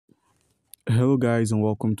Hello guys, and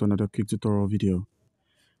welcome to another quick tutorial video.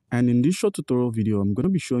 And in this short tutorial video, I'm going to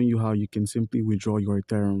be showing you how you can simply withdraw your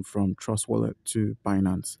Ethereum from Trust Wallet to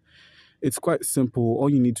Binance. It's quite simple. All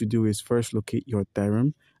you need to do is first locate your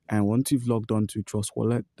Ethereum, and once you've logged on to Trust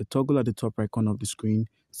Wallet, the toggle at the top right corner of the screen,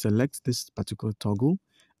 select this particular toggle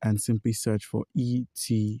and simply search for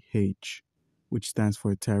ETH, which stands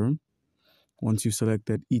for Ethereum. Once you've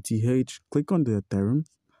selected ETH, click on the Ethereum,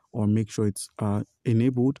 or make sure it's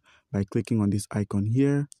enabled by clicking on this icon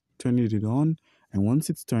here, turning it on, and once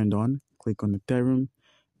it's turned on, click on Ethereum,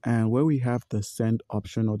 and where we have the send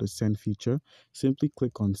option or the send feature, simply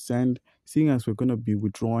click on send. Seeing as we're going to be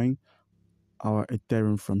withdrawing our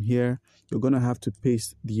Ethereum from here, you're going to have to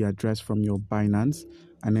paste the address from your Binance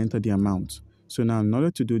and enter the amount. So now in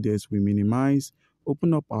order to do this, we minimize,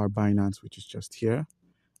 open up our Binance, which is just here.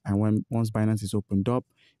 And once Binance is opened up,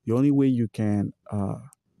 the only way you can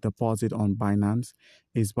deposit on Binance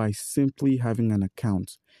is by simply having an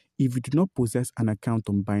account. If you do not possess an account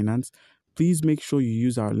on Binance, please make sure you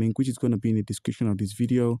use our link, which is going to be in the description of this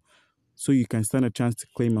video, so you can stand a chance to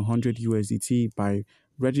claim 100 USDT by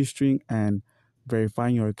registering and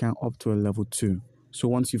verifying your account up to a level 2. So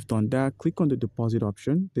once you've done that, click on the deposit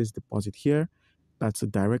option. There's deposit here. That's a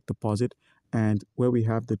direct deposit. And where we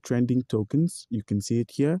have the trending tokens, you can see it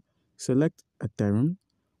here. Select Ethereum.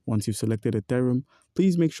 Once you've selected Ethereum,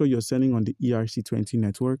 please make sure you're sending on the ERC20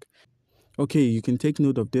 network. Okay, you can take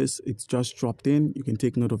note of this. It's just dropped in. You can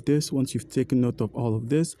take note of this. Once you've taken note of all of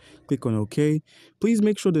this, click on OK. Please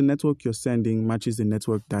make sure the network you're sending matches the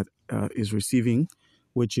network that is receiving,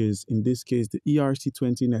 which is, in this case, the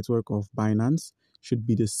ERC20 network of Binance should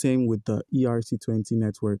be the same with the ERC20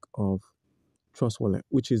 network of Trust Wallet,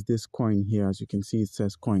 which is this coin here. As you can see, it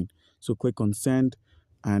says coin. So click on send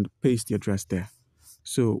and paste the address there.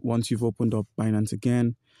 So once you've opened up Binance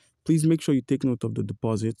again, please make sure you take note of the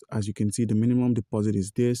deposit. As you can see, the minimum deposit is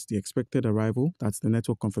this. The expected arrival, that's the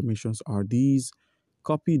network confirmations, are these.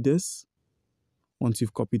 Copy this. Once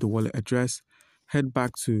you've copied the wallet address, head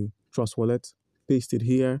back to Trust Wallet, paste it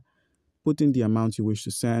here, put in the amount you wish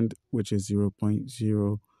to send, which is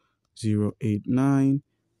 0.0089,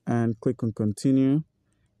 and click on continue.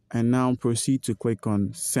 And now proceed to click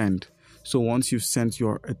on send. So once you've sent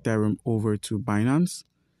your Ethereum over to Binance,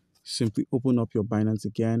 simply open up your Binance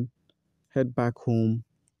again, head back home,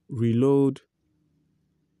 reload.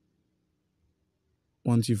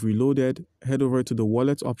 Once you've reloaded, head over to the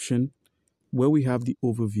wallet option. Where we have the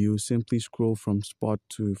overview, simply scroll from spot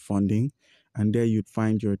to funding, and there you'd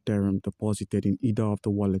find your Ethereum deposited in either of the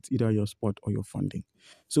wallets, either your spot or your funding.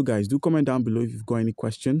 So guys, do comment down below if you've got any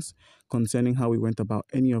questions concerning how we went about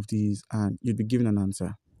any of these, and you'd be given an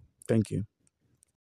answer. Thank you.